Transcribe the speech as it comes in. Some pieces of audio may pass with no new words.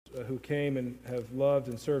who came and have loved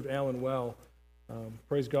and served Alan well.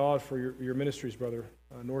 Praise God for your ministries, brother.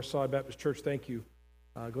 Northside Baptist Church, thank you.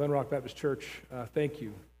 Glen Rock Baptist Church, thank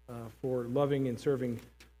you for loving and serving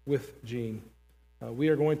with Gene. We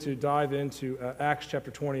are going to dive into Acts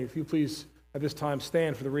chapter 20. If you please, at this time,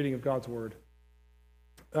 stand for the reading of God's Word.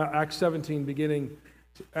 Acts 20, beginning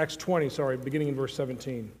in verse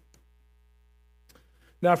 17.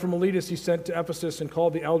 Now from Miletus he sent to Ephesus and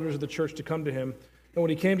called the elders of the church to come to him. And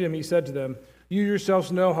when he came to him, he said to them, "You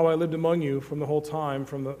yourselves know how I lived among you from the whole time,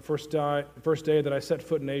 from the first day that I set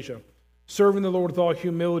foot in Asia, serving the Lord with all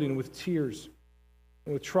humility and with tears,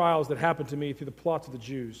 and with trials that happened to me through the plots of the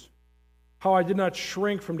Jews. How I did not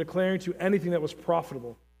shrink from declaring to you anything that was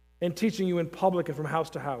profitable, and teaching you in public and from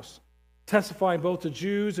house to house, testifying both to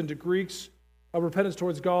Jews and to Greeks of repentance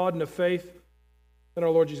towards God and of faith in our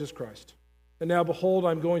Lord Jesus Christ. And now, behold,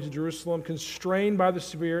 I am going to Jerusalem, constrained by the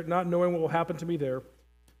Spirit, not knowing what will happen to me there,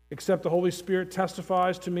 except the Holy Spirit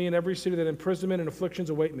testifies to me in every city that imprisonment and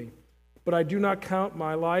afflictions await me. But I do not count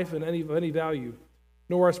my life of any value,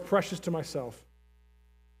 nor as precious to myself,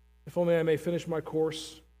 if only I may finish my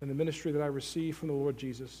course in the ministry that I received from the Lord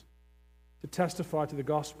Jesus, to testify to the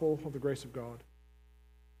gospel of the grace of God.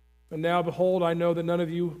 And now, behold, I know that none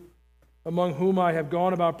of you among whom I have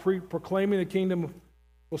gone about proclaiming the kingdom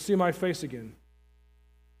will see my face again.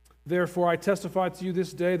 Therefore, I testify to you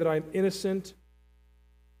this day that I am innocent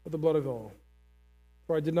of the blood of all.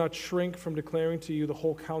 For I did not shrink from declaring to you the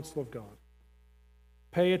whole counsel of God.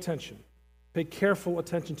 Pay attention. Pay careful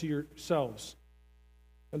attention to yourselves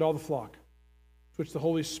and all the flock, which the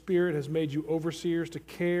Holy Spirit has made you overseers to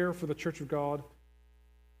care for the church of God,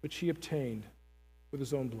 which he obtained with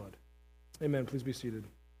his own blood." Amen. Please be seated.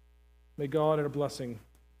 May God add a blessing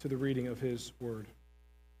to the reading of his word.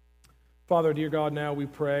 Father, dear God, now we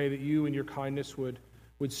pray that you in your kindness would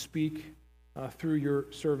speak through your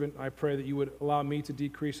servant. I pray that you would allow me to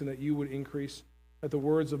decrease and that you would increase, that the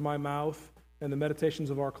words of my mouth and the meditations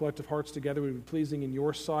of our collective hearts together would be pleasing in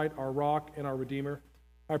your sight, our rock and our Redeemer.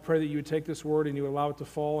 I pray that you would take this word and you would allow it to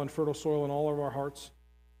fall on fertile soil in all of our hearts.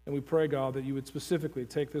 And we pray, God, that you would specifically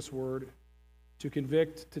take this word to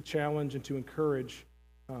convict, to challenge, and to encourage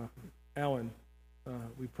Alan.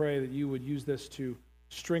 We pray that you would use this to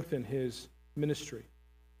strengthen his ministry.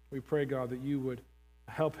 We pray, God, that you would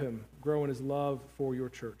help him grow in his love for your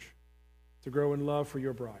church, to grow in love for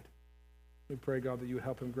your bride. We pray, God, that you would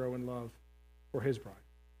help him grow in love for his bride.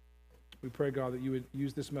 We pray, God, that you would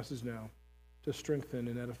use this message now to strengthen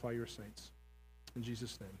and edify your saints. In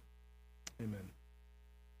Jesus' name, amen.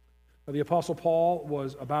 Now, the Apostle Paul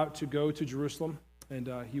was about to go to Jerusalem, and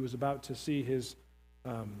he was about to see his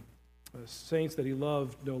saints that he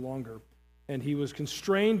loved no longer. And he was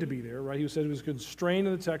constrained to be there, right? He said he was constrained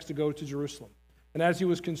in the text to go to Jerusalem. And as he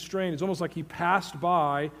was constrained, it's almost like he passed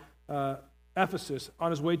by Ephesus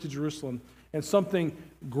on his way to Jerusalem, and something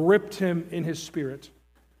gripped him in his spirit.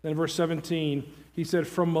 Then in verse 17, he said,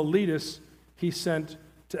 from Miletus he sent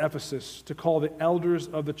to Ephesus to call the elders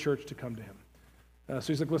of the church to come to him. So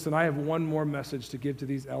he's like, listen, I have one more message to give to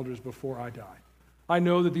these elders before I die. I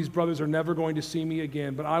know that these brothers are never going to see me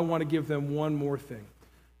again, but I want to give them one more thing.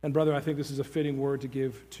 And brother, I think this is a fitting word to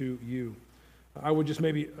give to you. I would just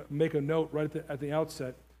maybe make a note right at the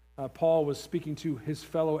outset. Paul was speaking to his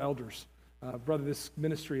fellow elders. Brother, this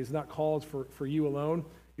ministry is not called for you alone.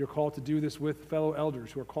 You're called to do this with fellow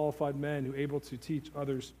elders who are qualified men who are able to teach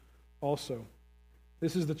others also.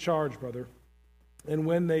 This is the charge, brother. And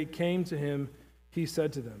when they came to him, he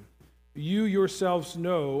said to them, "You yourselves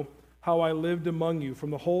know how I lived among you from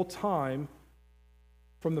the whole time,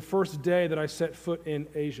 from the first day that I set foot in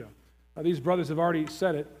Asia." Now, these brothers have already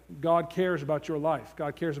said it. God cares about your life.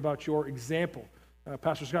 God cares about your example.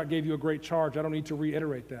 Pastor Scott gave you a great charge. I don't need to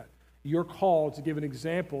reiterate that. You're called to give an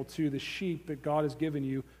example to the sheep that God has given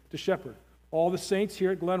you to shepherd. All the saints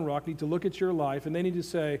here at Glen Rock need to look at your life, and they need to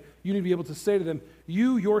say, you need to be able to say to them,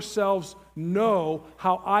 you yourselves know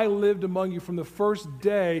how I lived among you from the first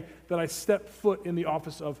day that I stepped foot in the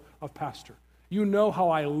office of pastor. You know how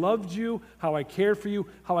I loved you, how I cared for you,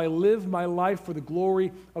 how I lived my life for the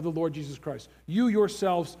glory of the Lord Jesus Christ. You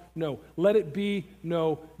yourselves know. Let it be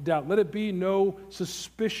no doubt. Let it be no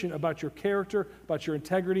suspicion about your character, about your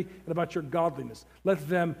integrity, and about your godliness. Let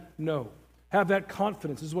them know. Have that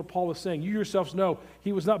confidence. This is what Paul was saying. You yourselves know.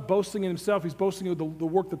 He was not boasting in himself. He's boasting in the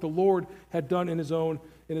work that the Lord had done in his own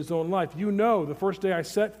life. You know, the first day I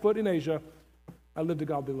set foot in Asia, I lived a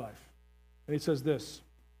godly life. And he says this,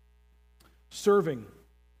 serving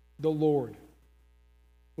the Lord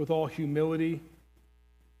with all humility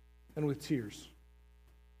and with tears,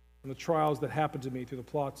 and the trials that happened to me through the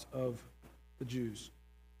plots of the Jews.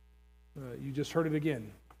 You just heard it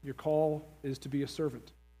again. Your call is to be a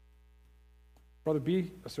servant. Brother,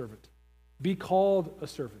 be a servant. Be called a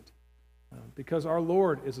servant, because our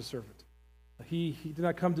Lord is a servant. He did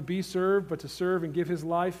not come to be served, but to serve and give his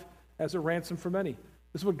life as a ransom for many.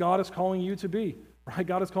 This is what God is calling you to be. Right?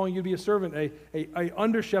 God is calling you to be a servant, a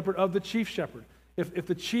under shepherd of the chief shepherd. If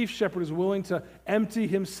the chief shepherd is willing to empty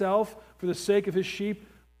himself for the sake of his sheep,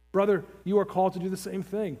 brother, you are called to do the same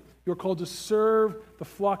thing. You are called to serve the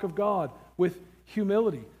flock of God with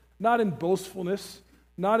humility, not in boastfulness,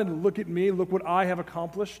 not in look at me, look what I have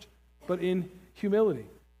accomplished, but in humility.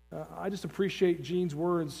 I just appreciate Gene's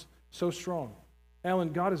words so strong.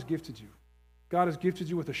 Alan, God has gifted you. God has gifted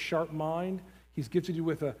you with a sharp mind. He's gifted you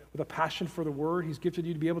with a passion for the word. He's gifted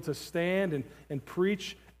you to be able to stand and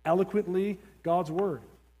preach eloquently God's word.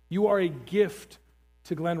 You are a gift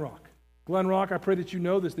to Glen Rock. Glen Rock, I pray that you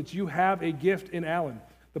know this, that you have a gift in Alan.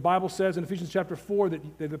 The Bible says in Ephesians chapter 4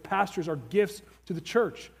 that the pastors are gifts to the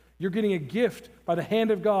church. You're getting a gift by the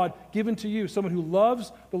hand of God given to you, someone who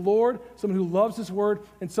loves the Lord, someone who loves his word,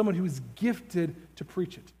 and someone who is gifted to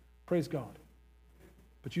preach it. Praise God.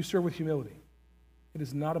 But you serve with humility. It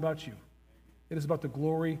is not about you. It is about the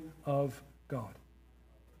glory of God.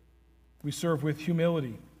 We serve with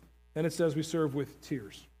humility. And it says we serve with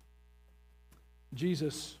tears.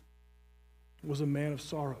 Jesus was a man of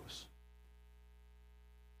sorrows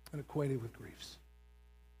and acquainted with griefs.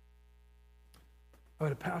 I've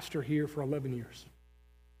been a pastor here for 11 years.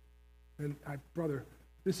 And brother,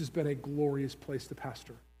 this has been a glorious place to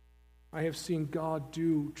pastor. I have seen God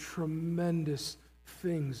do tremendous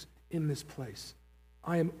things in this place.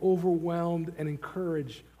 I am overwhelmed and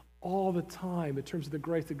encouraged all the time in terms of the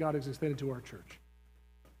grace that God has extended to our church.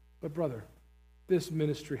 But brother, this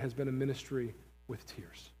ministry has been a ministry with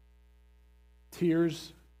tears.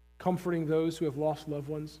 Tears comforting those who have lost loved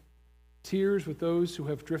ones. Tears with those who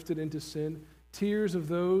have drifted into sin. Tears of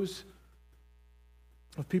those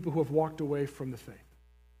of people who have walked away from the faith.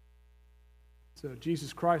 So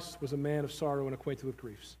Jesus Christ was a man of sorrow and acquainted with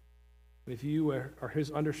griefs. And if you are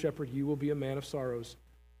his under-shepherd, you will be a man of sorrows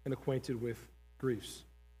and acquainted with griefs.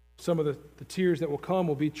 Some of the tears that will come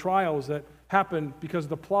will be trials that happen because of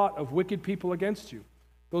the plot of wicked people against you.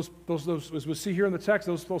 Those as we see here in the text,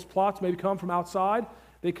 those plots may come from outside.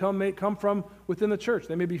 They may come from within the church.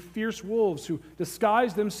 They may be fierce wolves who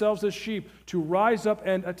disguise themselves as sheep to rise up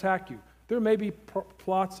and attack you. There may be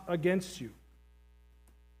plots against you.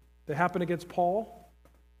 They happened against Paul.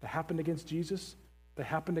 They happened against Jesus. They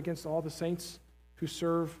happened against all the saints who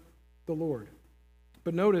serve the Lord.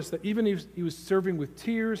 But notice that even he was serving with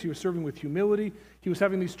tears, he was serving with humility, he was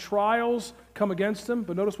having these trials come against him.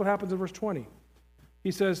 But notice what happens in verse 20.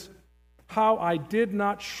 He says, "How I did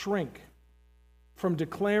not shrink from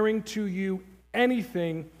declaring to you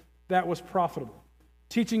anything that was profitable,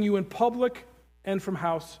 teaching you in public and from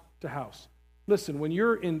house to house." Listen, when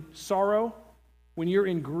you're in sorrow, when you're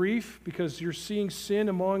in grief because you're seeing sin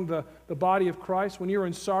among the body of Christ, when you're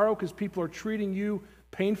in sorrow because people are treating you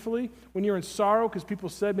painfully, when you're in sorrow because people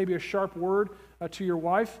said maybe a sharp word to your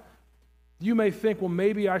wife, you may think, well,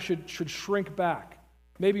 maybe I should shrink back.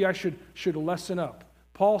 Maybe I should lessen up.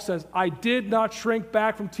 Paul says, I did not shrink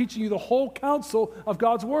back from teaching you the whole counsel of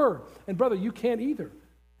God's word. And brother, you can't either.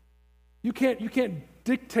 You can't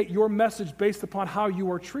dictate your message based upon how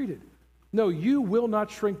you are treated. No, you will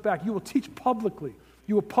not shrink back. You will teach publicly.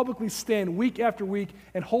 You will publicly stand week after week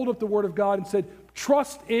and hold up the word of God and say,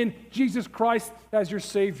 trust in Jesus Christ as your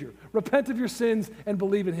Savior. Repent of your sins and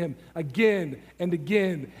believe in him again and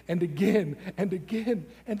again and again and again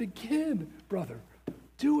and again, brother.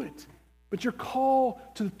 Do it. But your call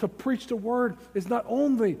to preach the word is not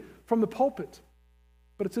only from the pulpit,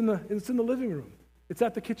 but it's in the living room. It's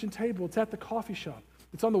at the kitchen table. It's at the coffee shop.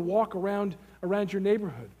 It's on the walk around your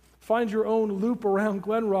neighborhood. Find your own loop around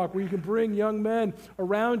Glen Rock where you can bring young men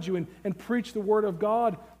around you and preach the word of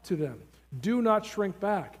God to them. Do not shrink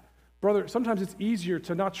back. Brother, sometimes it's easier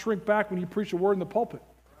to not shrink back when you preach a word in the pulpit,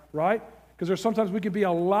 right? Because there's sometimes we could be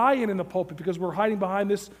a lion in the pulpit because we're hiding behind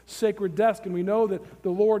this sacred desk and we know that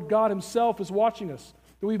the Lord God himself is watching us,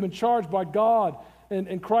 that we've been charged by God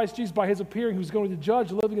and Christ Jesus by his appearing, who's going to judge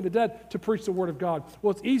the living and the dead, to preach the word of God.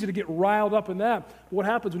 Well, it's easy to get riled up in that. What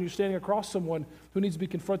happens when you're standing across someone who needs to be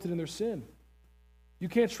confronted in their sin? You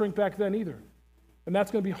can't shrink back then either. And that's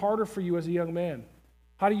going to be harder for you as a young man.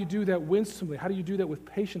 How do you do that winsomely? How do you do that with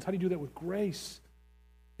patience? How do you do that with grace?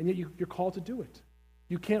 And yet you're called to do it.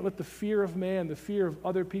 You can't let the fear of man, the fear of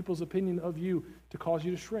other people's opinion of you to cause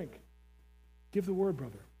you to shrink. Give the word,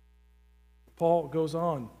 brother. Paul goes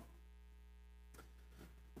on.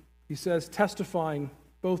 He says, testifying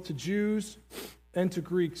both to Jews and to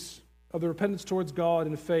Greeks of the repentance towards God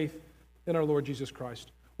and faith in our Lord Jesus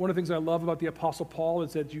Christ. One of the things I love about the Apostle Paul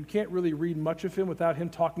is that you can't really read much of him without him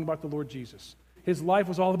talking about the Lord Jesus. His life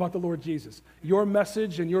was all about the Lord Jesus. Your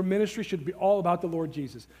message and your ministry should be all about the Lord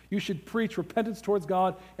Jesus. You should preach repentance towards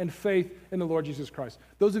God and faith in the Lord Jesus Christ.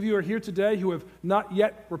 Those of you who are here today who have not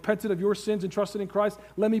yet repented of your sins and trusted in Christ,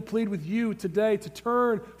 let me plead with you today to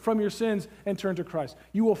turn from your sins and turn to Christ.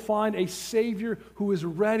 You will find a Savior who is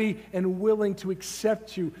ready and willing to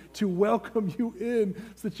accept you, to welcome you in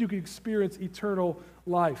so that you can experience eternal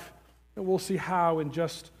life. And we'll see how in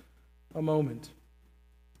just a moment.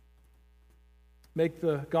 Make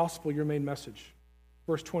the gospel your main message.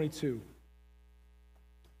 Verse 22.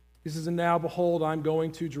 He says, and now behold, I'm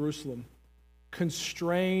going to Jerusalem,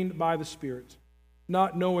 constrained by the Spirit,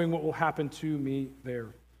 not knowing what will happen to me there.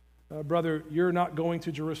 Brother, you're not going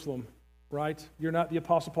to Jerusalem, right? You're not the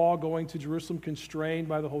Apostle Paul going to Jerusalem constrained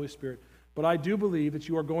by the Holy Spirit. But I do believe that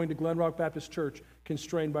you are going to Glen Rock Baptist Church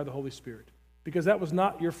constrained by the Holy Spirit, because that was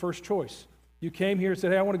not your first choice. You came here and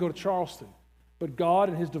said, hey, I want to go to Charleston. But God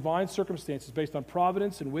and his divine circumstances, based on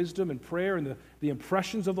providence and wisdom and prayer and the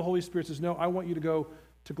impressions of the Holy Spirit, says, no, I want you to go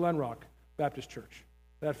to Glen Rock Baptist Church.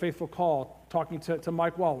 That faithful call, talking to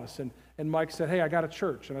Mike Wallace, and Mike said, hey, I got a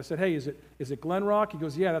church. And I said, hey, is it Glen Rock? He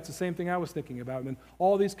goes, yeah, that's the same thing I was thinking about. And then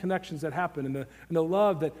all these connections that happen, and the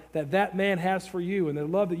love that man has for you, and the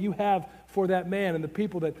love that you have for that man, and the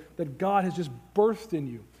people that God has just birthed in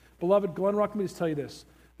you. Beloved, Glen Rock, let me just tell you this.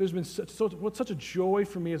 There's been such a joy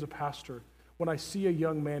for me as a pastor when I see a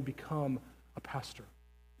young man become a pastor.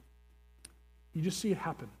 You just see it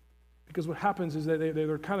happen. Because what happens is that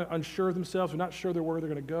they're kind of unsure of themselves, they're not sure where they're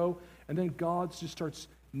going to go, and then God just starts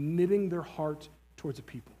knitting their heart towards the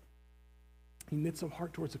people. He knits their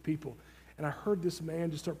heart towards the people. And I heard this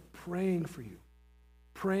man just start praying for you,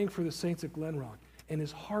 praying for the saints at Glen Rock. And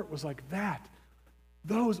his heart was like that.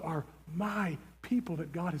 Those are my people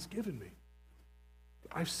that God has given me.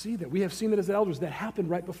 I see that. We have seen that as elders. That happened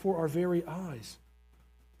right before our very eyes.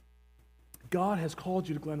 God has called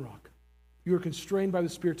you to Glen Rock. You are constrained by the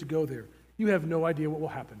Spirit to go there. You have no idea what will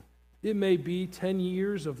happen. It may be 10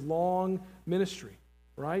 years of long ministry,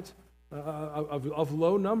 right? Of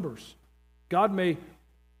low numbers. God may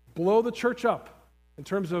blow the church up in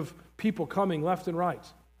terms of people coming left and right.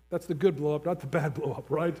 That's the good blow up, not the bad blow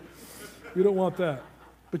up, right? You don't want that.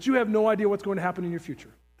 But you have no idea what's going to happen in your future.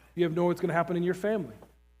 You have no idea what's going to happen in your family.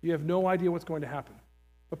 You have no idea what's going to happen.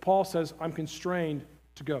 But Paul says, I'm constrained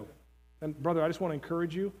to go. And brother, I just want to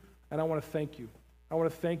encourage you, and I want to thank you. I want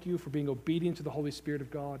to thank you for being obedient to the Holy Spirit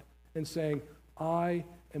of God and saying, I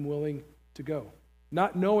am willing to go.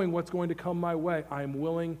 Not knowing what's going to come my way, I am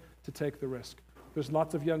willing to take the risk. There's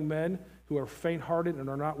lots of young men who are faint-hearted and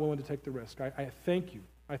are not willing to take the risk. I thank you.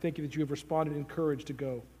 I thank you that you have responded in courage to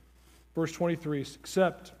go. Verse 23,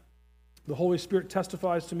 except the Holy Spirit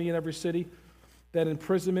testifies to me in every city that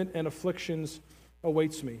imprisonment and afflictions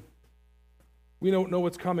awaits me. We don't know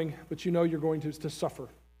what's coming, but you know you're going to suffer.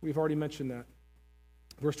 We've already mentioned that.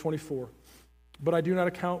 Verse 24, but I do not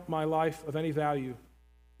account my life of any value,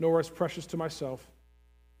 nor as precious to myself,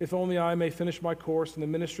 if only I may finish my course in the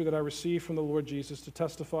ministry that I received from the Lord Jesus to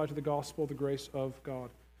testify to the gospel of the grace of God.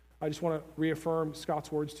 I just want to reaffirm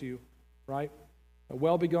Scott's words to you, right?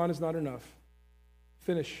 Well begun is not enough.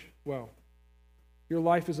 Finish well. Your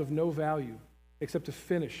life is of no value except to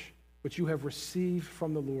finish what you have received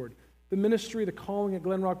from the Lord. The ministry, the calling at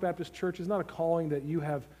Glen Rock Baptist Church is not a calling that you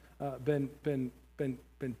have been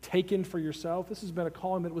taken for yourself. This has been a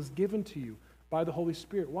calling that was given to you by the Holy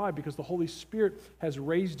Spirit. Why? Because the Holy Spirit has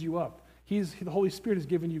raised you up. The Holy Spirit has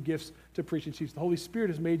given you gifts to preach and teach. The Holy Spirit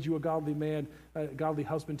has made you a godly man, a godly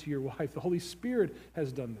husband to your wife. The Holy Spirit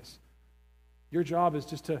has done this. Your job is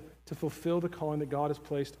just to fulfill the calling that God has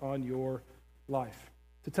placed on your life,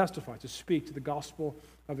 to testify, to speak to the gospel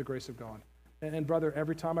of the grace of God. And brother,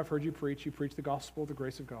 every time I've heard you preach the gospel of the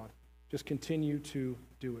grace of God. Just continue to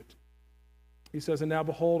do it. He says, and now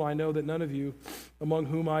behold, I know that none of you among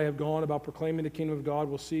whom I have gone about proclaiming the kingdom of God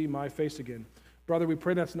will see my face again. Brother, we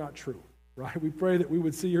pray that's not true, right? We pray that we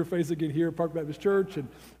would see your face again here at Park Baptist Church and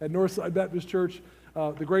at Northside Baptist Church.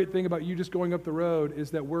 The great thing about you just going up the road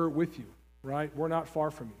is that we're with you, right? We're not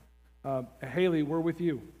far from you. Haley, we're with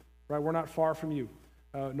you, right? We're not far from you.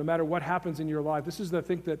 No matter what happens in your life, this is the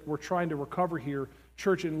thing that we're trying to recover here,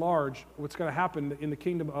 church in large, what's going to happen in the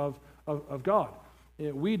kingdom of God.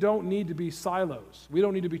 We don't need to be silos. We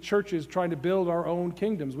don't need to be churches trying to build our own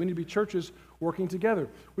kingdoms. We need to be churches working together,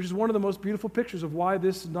 which is one of the most beautiful pictures of why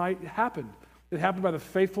this night happened. It happened by the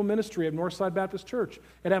faithful ministry of Northside Baptist Church.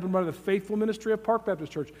 It happened by the faithful ministry of Park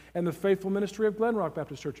Baptist Church and the faithful ministry of Glen Rock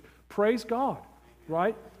Baptist Church. Praise God,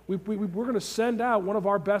 right? We're going to send out one of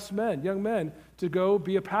our best men, young men, to go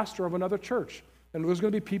be a pastor of another church. And there's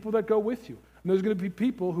going to be people that go with you. And there's going to be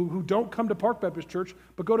people who don't come to Park Baptist Church,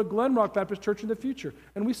 but go to Glen Rock Baptist Church in the future.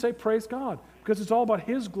 And we say, praise God, because it's all about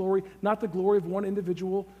His glory, not the glory of one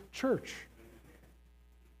individual church.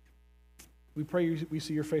 We pray we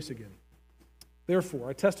see your face again. Therefore,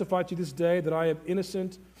 I testify to you this day that I am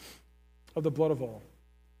innocent of the blood of all.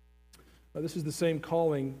 This is the same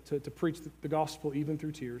calling to preach the gospel even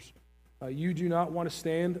through tears. You do not want to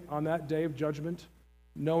stand on that day of judgment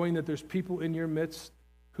knowing that there's people in your midst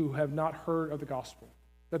who have not heard of the gospel,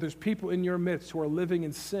 that there's people in your midst who are living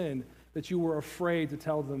in sin that you were afraid to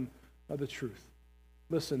tell them the truth.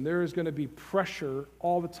 Listen, there is going to be pressure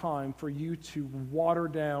all the time for you to water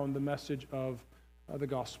down the message of the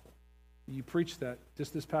gospel. You preached that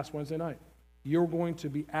just this past Wednesday night. You're going to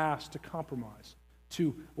be asked to compromise,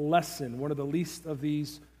 to lessen one of the least of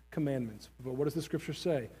these commandments. But what does the scripture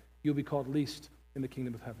say? You'll be called least in the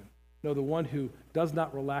kingdom of heaven. No, the one who does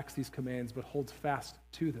not relax these commands but holds fast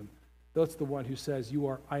to them. That's the one who says,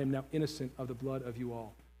 I am now innocent of the blood of you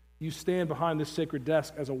all. You stand behind this sacred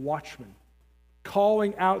desk as a watchman,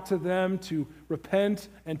 calling out to them to repent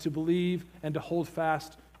and to believe and to hold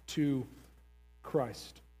fast to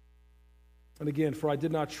Christ. And again, for I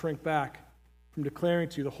did not shrink back from declaring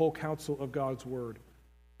to you the whole counsel of God's word.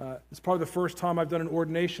 It's probably the first time I've done an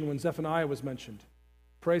ordination when Zephaniah was mentioned.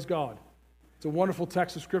 Praise God. It's a wonderful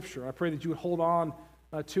text of Scripture. I pray that you would hold on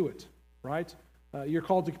to it, right? You're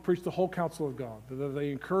called to preach the whole counsel of God, the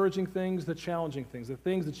encouraging things, the challenging things, the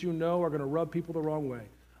things that you know are going to rub people the wrong way.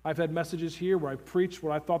 I've had messages here where I preached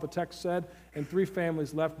what I thought the text said, and 3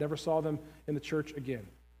 families left, never saw them in the church again,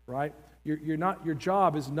 right? Your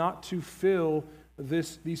job is not to fill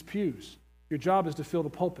these pews. Your job is to fill the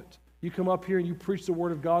pulpit. You come up here and you preach the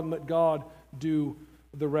word of God and let God do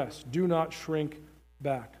the rest. Do not shrink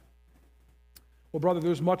back. Well, brother,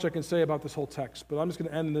 there's much I can say about this whole text, but I'm just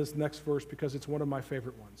going to end in this next verse because it's one of my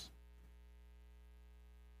favorite ones.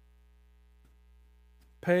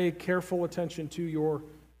 Pay careful attention to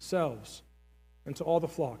yourselves and to all the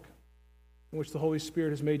flock in which the Holy Spirit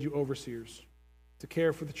has made you overseers, to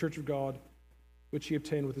care for the church of God, which He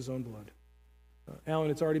obtained with His own blood.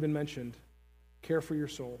 Alan, it's already been mentioned. Care for your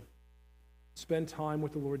soul. Spend time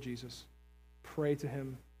with the Lord Jesus. Pray to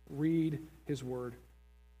Him. Read His word.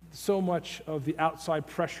 So much of the outside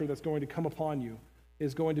pressure that's going to come upon you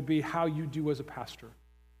is going to be how you do as a pastor.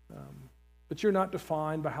 But you're not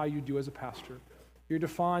defined by how you do as a pastor. You're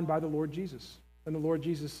defined by the Lord Jesus. And the Lord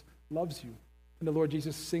Jesus loves you. And the Lord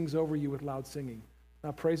Jesus sings over you with loud singing.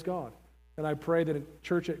 Now, praise God. And I pray that at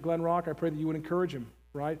church at Glen Rock, I pray that you would encourage him,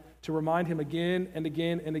 right? To remind him again and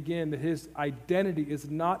again and again that his identity is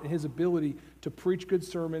not in his ability to preach good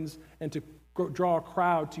sermons and to draw a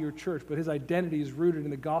crowd to your church, but his identity is rooted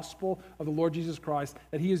in the gospel of the Lord Jesus Christ,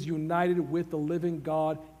 that he is united with the living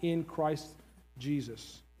God in Christ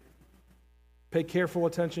Jesus. Pay careful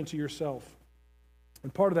attention to yourself.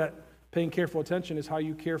 And part of that paying careful attention is how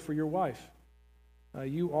you care for your wife.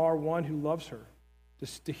 You are one who loves her.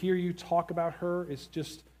 Just to hear you talk about her,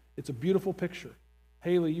 it's a beautiful picture.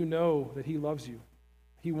 Haley, you know that he loves you.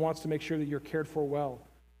 He wants to make sure that you're cared for well.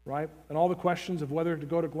 Right? And all the questions of whether to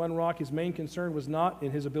go to Glen Rock, his main concern was not in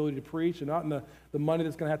his ability to preach and not in the money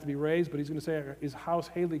that's going to have to be raised, but he's going to say, is how's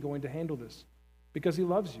Haley going to handle this? Because he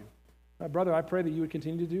loves you. Brother, I pray that you would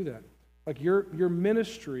continue to do that. Like your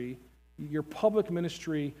ministry, your public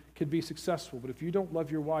ministry could be successful, but if you don't love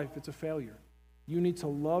your wife, it's a failure. You need to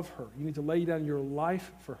love her. You need to lay down your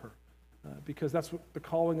life for her because that's what the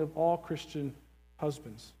calling of all Christian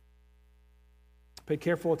husbands. Pay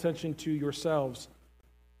careful attention to yourselves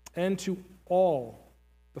and to all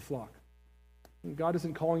the flock. God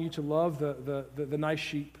isn't calling you to love the nice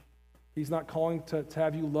sheep. He's not calling to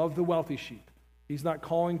have you love the wealthy sheep. He's not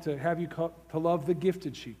calling to have you to love the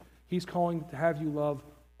gifted sheep. He's calling to have you love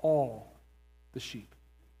all the sheep,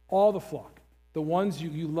 all the flock, the ones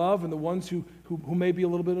you love and the ones who may be a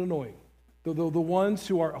little bit annoying, the ones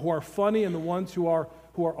who are funny and the ones who are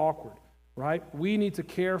awkward, right? We need to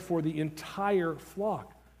care for the entire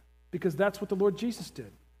flock because that's what the Lord Jesus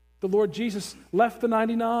did. The Lord Jesus left the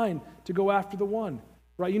 99 to go after the one,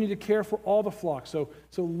 right? You need to care for all the flock. So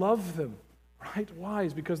love them, right? Why?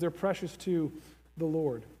 It's because they're precious to the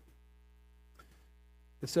Lord.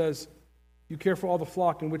 It says, you care for all the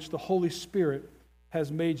flock in which the Holy Spirit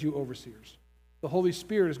has made you overseers. The Holy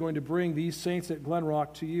Spirit is going to bring these saints at Glen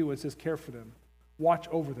Rock to you and says, care for them, watch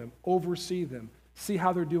over them, oversee them, see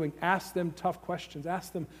how they're doing. Ask them tough questions.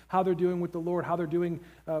 Ask them how they're doing with the Lord, how they're doing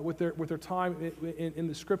with their time in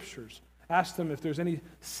the Scriptures. Ask them if there's any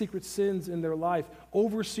secret sins in their life.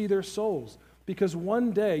 Oversee their souls. Because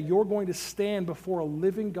one day you're going to stand before a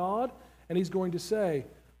living God, and He's going to say,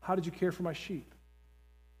 how did you care for my sheep?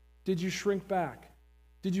 Did you shrink back?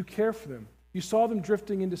 Did you care for them? You saw them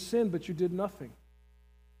drifting into sin, but you did nothing.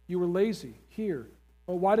 You were lazy here.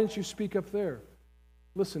 Well, why didn't you speak up there?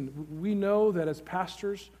 Listen, we know that as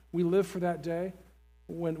pastors, we live for that day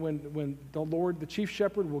when the Lord, the chief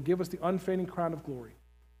shepherd, will give us the unfading crown of glory.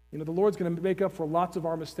 You know, the Lord's going to make up for lots of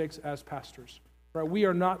our mistakes as pastors. Right? We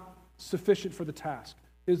are not sufficient for the task.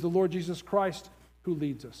 It is the Lord Jesus Christ who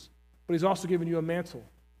leads us. But he's also given you a mantle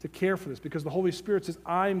to care for this, because the Holy Spirit says,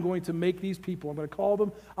 I'm going to make these people, I'm going to call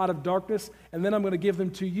them out of darkness, and then I'm going to give them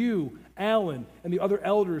to you, Alan, and the other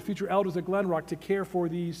elders, future elders at Glen Rock, to care for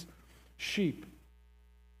these sheep.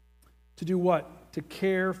 To do what? To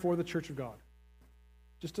care for the church of God.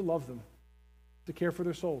 Just to love them. To care for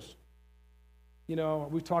their souls. You know,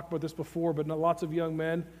 we've talked about this before, but lots of young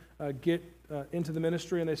men get into the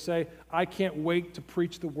ministry and they say, I can't wait to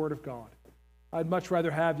preach the Word of God. I'd much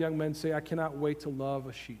rather have young men say, I cannot wait to love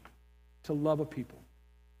a sheep, to love a people.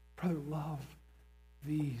 Brother, love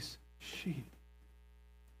these sheep.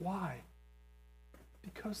 Why?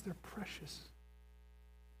 Because they're precious.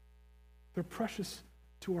 They're precious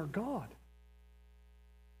to our God,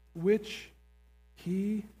 which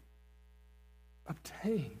he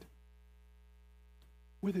obtained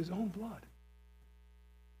with his own blood.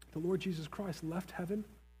 The Lord Jesus Christ left heaven,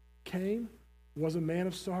 came, was a man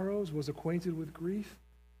of sorrows, was acquainted with grief,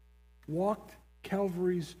 walked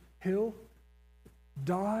Calvary's hill,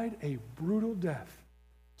 died a brutal death,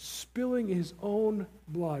 spilling his own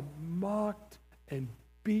blood, mocked and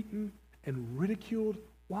beaten and ridiculed.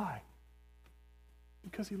 Why?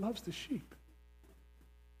 Because he loves the sheep.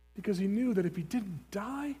 Because he knew that if he didn't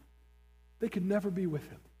die, they could never be with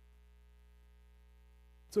him.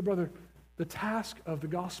 So, brother, the task of the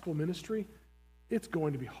gospel ministry, it's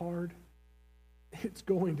going to be hard. It's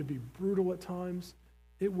going to be brutal at times.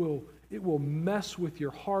 It will mess with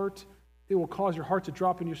your heart. It will cause your heart to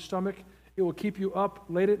drop in your stomach. It will keep you up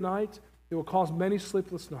late at night. It will cause many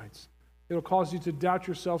sleepless nights. It will cause you to doubt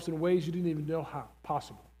yourselves in ways you didn't even know how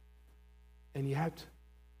possible. And yet,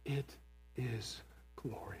 it is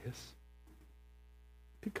glorious.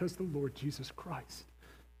 Because the Lord Jesus Christ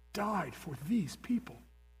died for these people.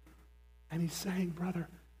 And he's saying, brother,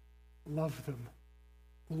 love them.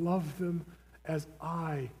 Love them as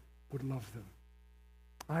I would love them.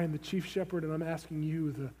 I am the chief shepherd, and I'm asking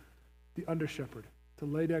you, the under shepherd, to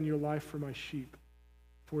lay down your life for my sheep,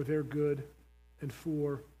 for their good and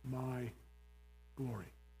for my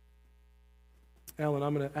glory. Alan,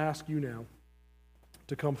 I'm going to ask you now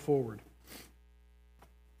to come forward.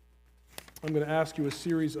 I'm going to ask you a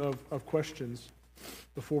series of questions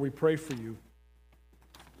before we pray for you.